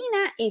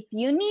 Carolina, if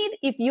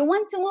you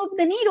want to move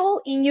the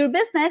needle in your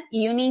business,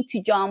 you need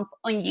to jump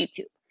on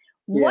YouTube.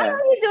 Yeah. What are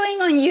you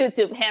doing on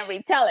YouTube,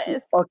 Henry? Tell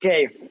us.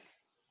 Okay.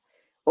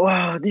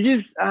 Wow, this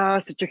is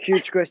such a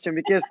huge question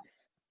because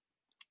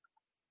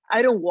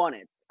I don't want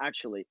it,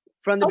 actually.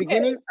 From the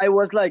beginning, I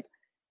was like,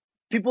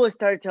 people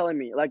started telling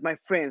me, like my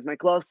friends, my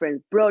close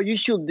friends, bro, you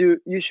should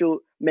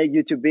make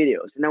YouTube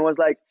videos. And I was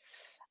like,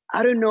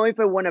 I don't know if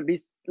I want to be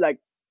like,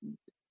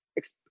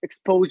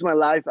 expose my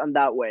life in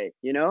that way,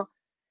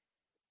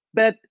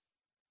 But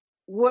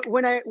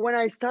when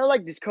I started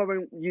like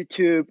discovering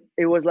YouTube,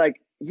 it was like,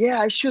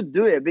 yeah, I should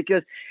do it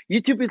because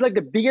YouTube is like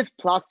the biggest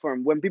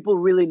platform when people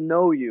really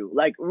know you,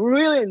 like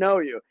really know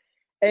you,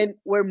 and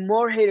where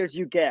more haters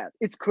you get.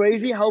 It's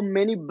crazy how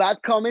many bad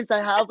comments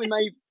I have in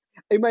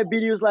my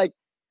videos, like,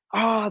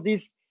 oh,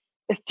 this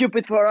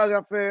stupid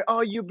photographer,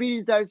 oh, your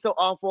videos are so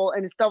awful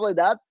and stuff like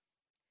that.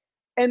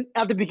 And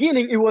at the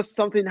beginning, it was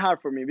something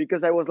hard for me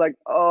because I was like,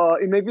 oh,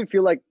 it made me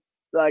feel like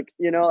like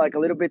a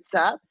little bit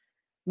sad.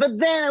 But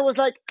then I was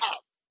like, oh,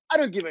 I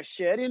don't give a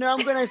shit,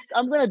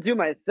 I'm gonna do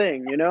my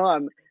thing,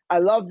 I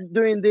love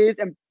doing this.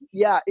 And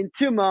yeah, in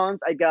 2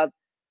 months I got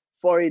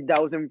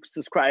 40,000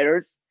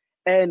 subscribers,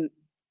 and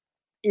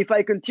if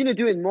I continue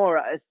doing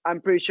more, I'm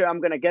pretty sure I'm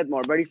gonna get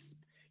more. But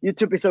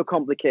YouTube is so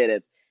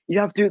complicated. You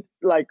have to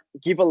like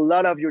give a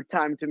lot of your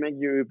time to make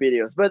your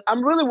videos. But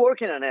I'm really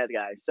working on it,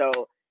 guys. So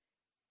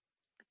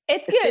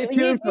it's good.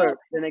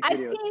 I've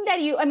seen that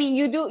you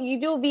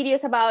do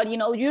videos about,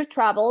 your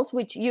travels,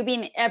 which you've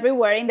been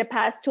everywhere in the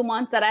past 2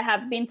 months that I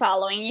have been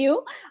following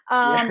you.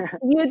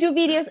 You do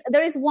videos.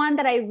 There is one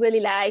that I really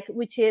like,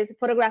 which is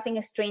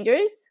photographing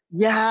strangers.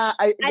 Yeah.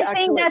 I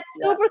think that's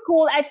super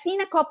cool. I've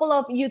seen a couple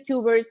of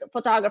YouTubers,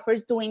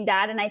 photographers doing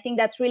that. And I think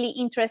that's really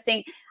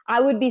interesting.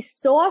 I would be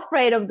so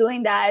afraid of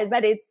doing that,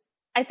 but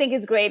I think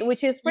it's great,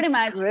 which is pretty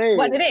much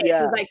what it is.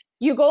 Yeah. It's like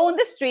you go on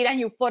the street and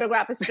you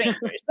photograph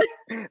strangers.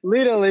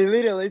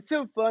 Literally. It's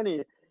so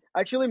funny.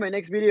 Actually, my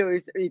next video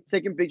is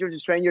taking pictures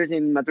of strangers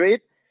in Madrid.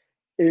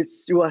 It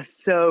was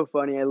so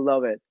funny. I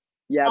love it.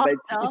 Yeah,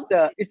 awesome.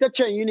 But it's such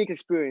a unique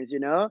experience,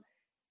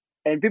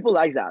 And people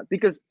like that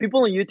because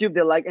people on YouTube,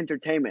 they like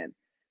entertainment.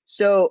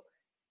 So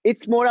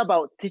it's more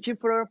about teaching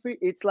photography.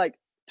 It's like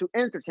to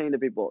entertain the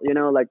people,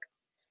 like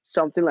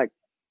something like,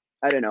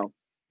 I don't know.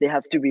 They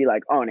have to be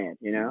like on it,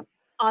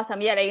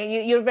 Awesome. Yeah,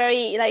 you're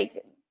very like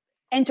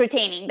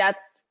entertaining.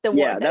 That's the word.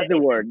 Yeah, that's the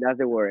word. That's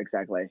the word,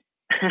 exactly.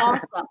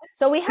 Awesome.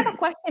 So we have a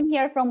question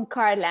here from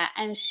Carla,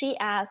 and she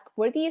asked,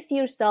 where do you see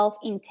yourself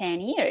in 10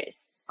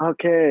 years?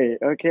 Okay.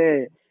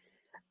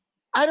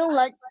 I don't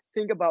like to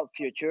think about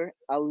future.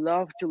 I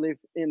love to live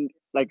in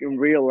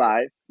real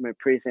life, my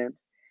present.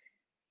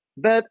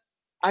 But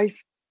I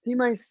see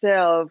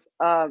myself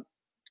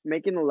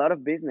making a lot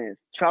of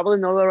business,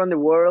 traveling all around the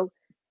world,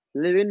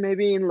 living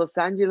maybe in Los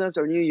Angeles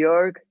or New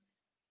York,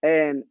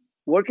 and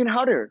working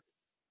harder.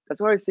 That's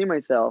where I see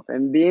myself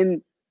and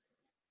being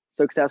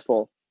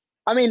successful.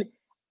 I mean,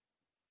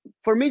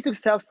 for me,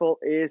 successful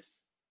is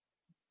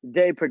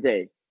day per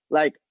day.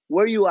 Like,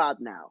 where you at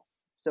now?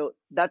 So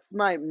that's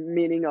my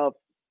meaning of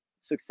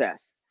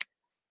success.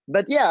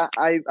 But yeah,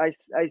 I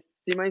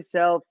see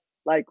myself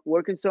like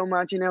working so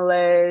much in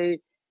LA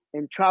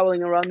and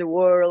traveling around the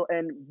world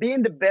and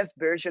being the best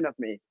version of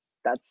me.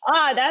 That's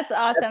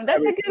awesome.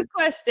 That's a good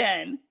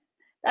question.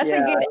 That's a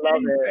good I love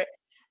answer. It.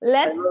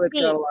 Let's I love see.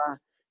 It,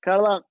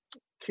 Carla,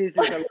 kisses.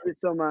 I love you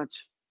so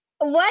much.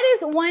 What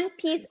is one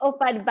piece of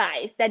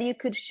advice that you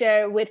could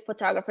share with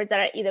photographers that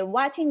are either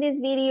watching this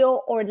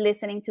video or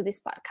listening to this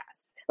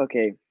podcast?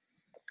 Okay.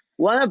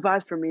 One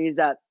advice for me is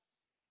that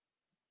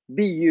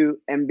be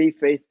you and be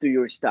faithful to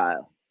your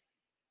style.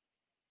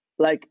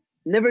 Like,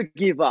 never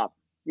give up.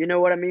 You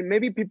know what I mean?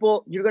 Maybe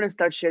you're going to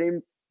start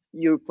sharing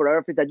your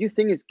photography that you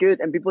think is good,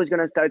 and people is going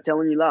to start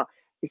telling you, "La,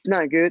 it's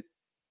not good."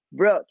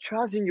 Bro,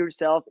 trust in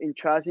yourself and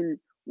trust in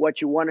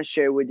what you want to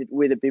share with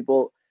the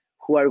people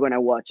who are going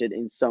to watch it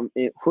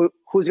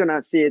who's going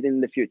to see it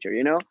in the future,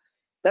 you know?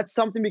 That's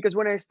something, because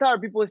when I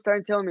start, people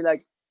start telling me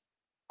like,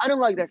 I don't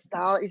like that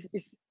style.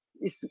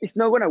 It's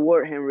not going to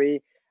work,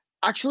 Henry.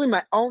 Actually,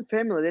 my own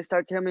family, they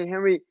start telling me,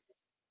 Henry,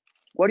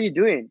 what are you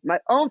doing? My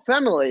own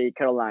family,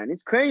 Caroline,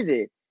 it's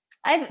crazy.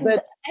 And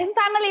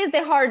family is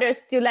the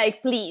hardest to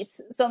like please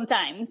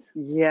sometimes.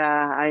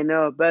 Yeah, I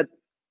know. But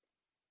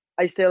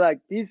I say like,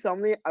 this is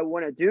something I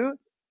want to do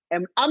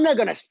and I'm not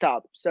going to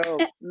stop. So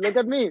look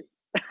at me.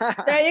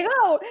 There you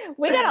go.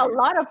 We got a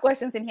lot of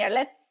questions in here.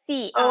 Let's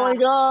see. Oh my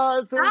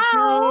God, so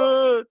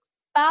cute.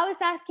 Pao is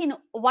asking,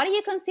 what do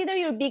you consider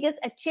your biggest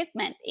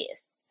achievement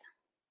is?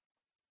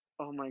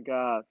 Oh my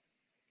God.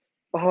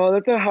 Oh,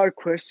 that's a hard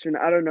question.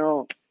 I don't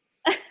know.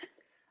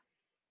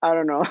 I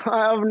don't know.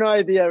 I have no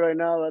idea right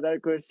now about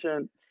that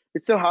question.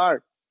 It's so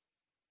hard.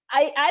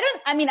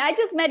 I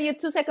just met you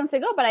 2 seconds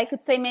ago, but I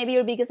could say maybe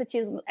your biggest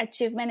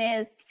achievement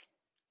is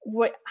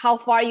how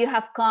far you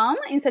have come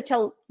in such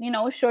a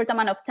short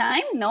amount of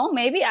time. No,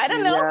 maybe I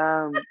don't know.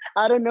 Yeah,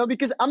 I don't know,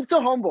 because I'm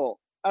so humble.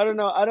 I don't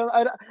know. I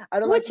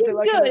don't. Which is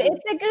good.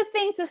 It's a good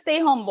thing to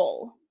stay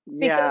humble.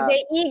 Because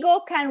the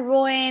ego can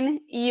ruin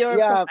your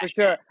profession. For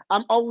sure.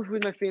 I'm always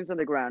with my feet on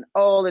the ground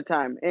all the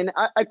time, and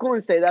I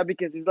couldn't say that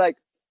because it's like,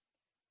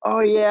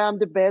 oh yeah, I'm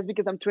the best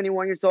because I'm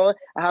 21 years old.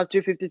 I have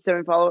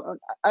 257 followers.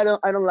 I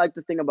don't like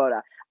to think about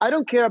that. I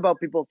don't care about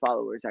people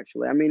followers,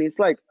 actually. I mean, it's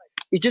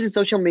just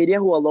social media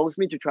who allows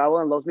me to travel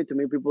and allows me to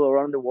meet people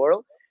around the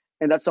world.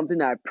 And that's something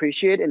that I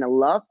appreciate and I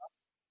love.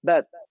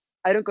 But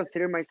I don't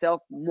consider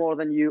myself more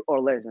than you or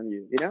less than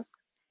you, you know?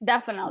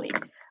 Definitely.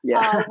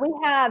 Yeah. We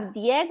have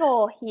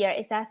Diego here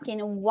is asking,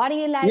 what do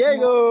you like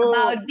most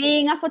about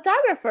being a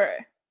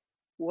photographer?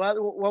 What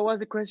was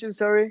the question?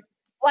 Sorry.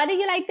 What do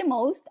you like the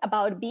most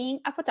about being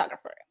a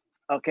photographer?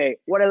 Okay,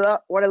 what I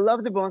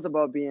love the most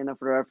about being a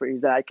photographer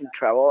is that I can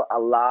travel a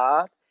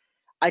lot.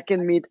 I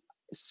can meet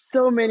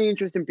so many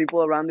interesting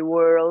people around the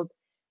world,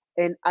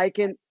 and I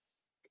can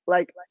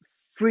like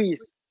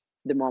freeze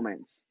the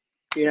moments,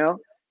 you know?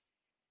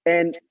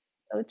 And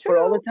so for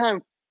all the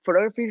time,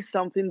 photography is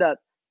something that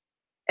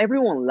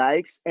everyone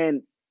likes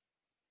and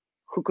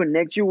who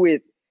connects you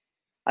with,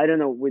 I don't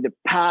know, with the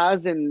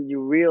past and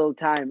your real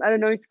time. I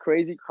don't know, it's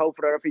crazy how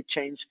photography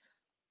changed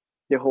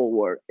the whole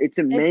world. It's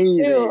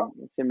amazing.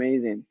 It's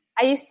amazing.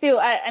 I used to,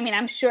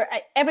 I'm sure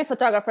every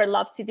photographer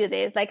loves to do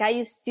this. Like I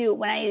used to,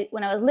 when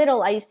I was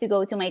little, I used to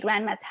go to my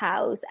grandma's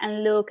house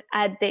and look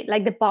at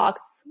the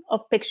box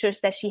of pictures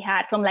that she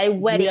had from like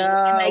weddings in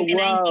like the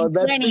 1920s.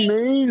 That's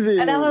amazing.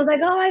 And I was like,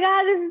 oh my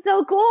God, this is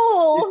so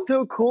cool. It's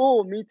so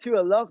cool. Me too.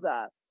 I love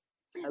that.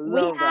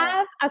 We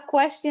have a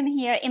question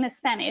here in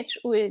Spanish,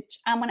 which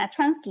I'm going to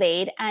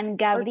translate. And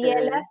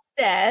Gabriela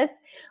says,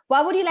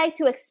 what would you like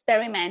to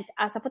experiment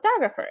as a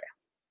photographer?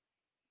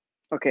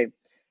 Okay.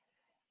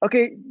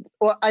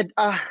 Well, I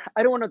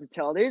don't want to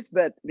tell this,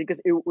 but because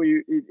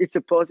it's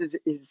supposed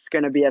it's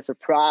going to be a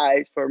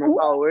surprise for my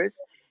followers.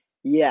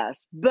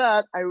 Yes,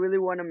 but I really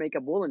want to make a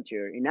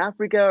volunteer in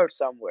Africa or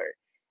somewhere.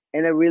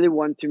 And I really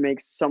want to make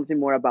something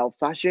more about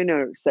fashion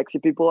or sexy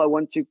people. I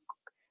want to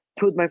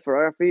put my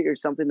photography or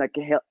something that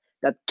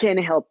can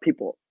help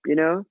people, you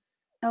know?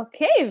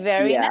 Okay,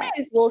 very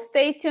nice. We'll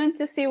stay tuned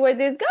to see where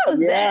this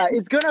goes. Yeah, then.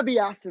 It's gonna be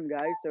awesome,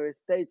 guys. So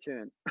stay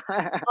tuned.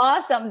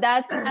 Awesome,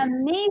 that's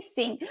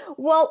amazing.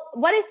 Well,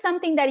 what is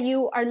something that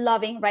you are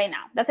loving right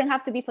now? Doesn't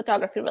have to be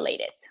photography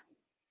related.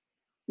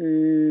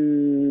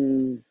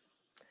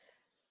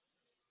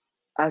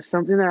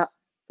 Something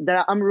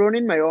that I'm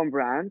running my own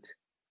brand.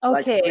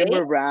 Okay. Like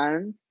Timber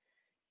brand.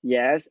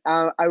 Yes,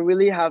 I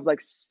really have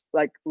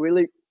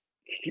really.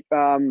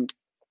 I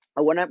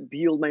want to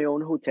build my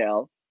own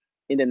hotel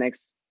in the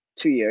next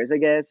 2 years, I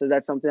guess. So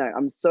that's something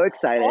I'm so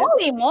excited.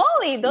 Holy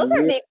moly, those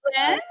are big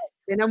plans.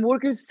 And I'm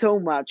working so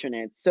much on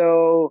it.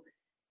 So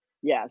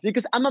yes,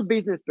 because I'm a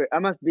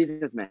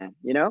businessman,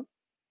 you know?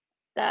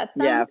 That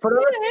sounds good.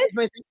 Photography is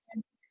my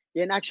thing.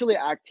 and actually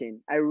acting.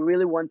 I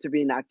really want to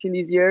be in acting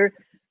this year.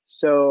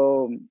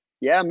 So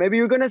yeah, maybe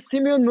you're gonna see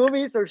me on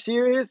movies or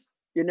series.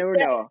 You never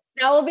know.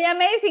 That will be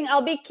amazing.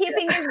 I'll be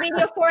keeping this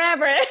video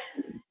forever.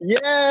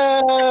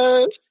 Yeah.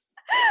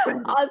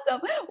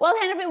 Awesome. Well,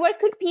 Henry, where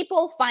could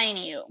people find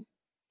you?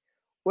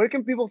 Where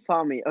can people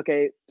find me?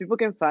 Okay, people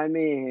can find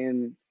me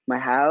in my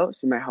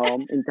house, in my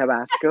home in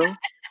Tabasco.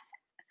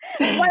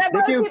 What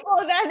about people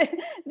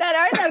that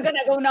are not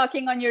gonna go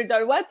knocking on your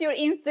door? What's your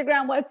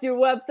Instagram? What's your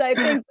website?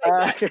 Things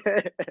like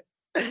that.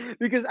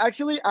 Because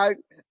actually,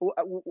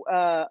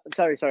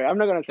 sorry, I'm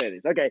not gonna say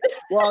this. Okay,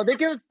 well, they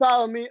can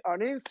follow me on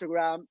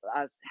Instagram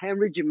as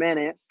Henry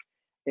Jimenez,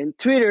 and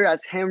Twitter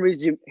as Henry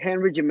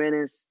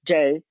Jimenez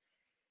J,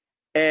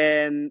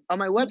 and on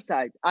my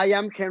website,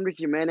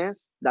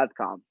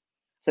 IamHenryJimenez.com.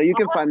 So you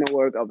can find my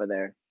work over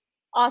there.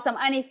 Awesome.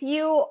 And if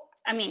you,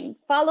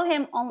 follow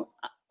him on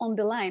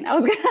the line. I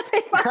was going to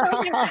say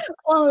follow him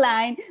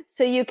online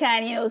so you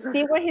can,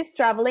 see where he's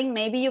traveling.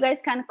 Maybe you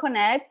guys can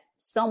connect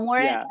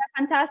somewhere in a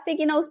fantastic,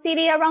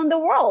 city around the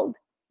world.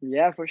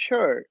 Yeah, for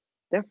sure.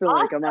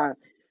 Definitely. Awesome.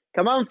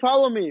 Come on,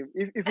 follow me.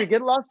 If we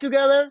get lost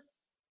together,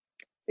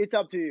 it's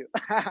up to you.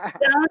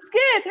 Sounds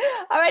good.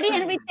 Alrighty,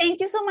 Henry, thank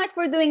you so much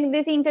for doing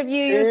this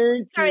interview. You're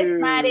so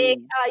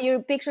charismatic.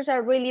 Your pictures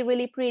are really,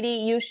 really pretty.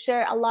 You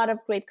share a lot of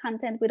great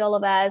content with all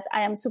of us.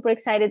 I am super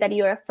excited that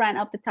you're a friend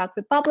of the Talk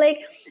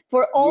Republic.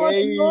 For all of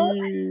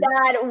you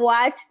that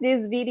watch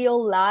this video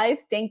live,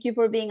 thank you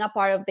for being a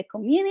part of the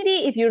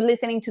community. If you're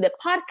listening to the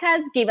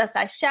podcast, give us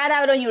a shout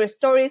out on your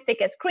stories.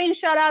 Take a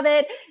screenshot of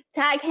it.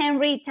 Tag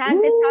Henry, tag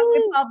the Talk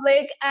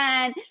Republic,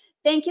 and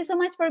thank you so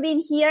much for being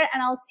here,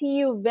 and I'll see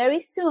you very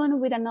soon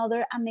with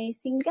another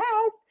amazing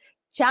guest.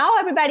 Ciao,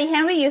 everybody.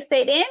 Henry, you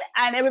stayed in,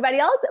 and everybody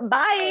else,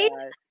 bye.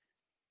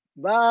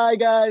 Bye,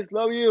 guys.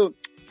 Love you.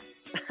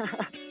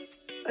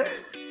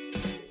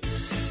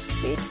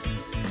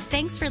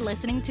 Thanks for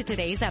listening to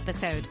today's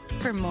episode.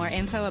 For more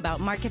info about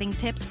marketing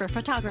tips for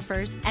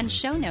photographers and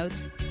show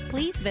notes,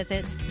 please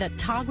visit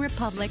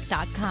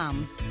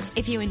thetogrepublic.com.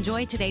 If you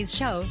enjoyed today's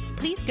show,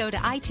 please go to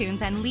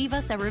iTunes and leave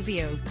us a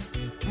review.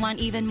 Want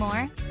even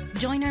more?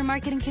 Join our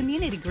marketing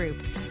community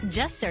group.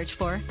 Just search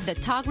for the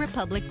Tog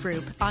Republic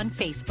Group on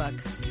Facebook.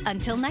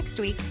 Until next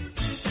week.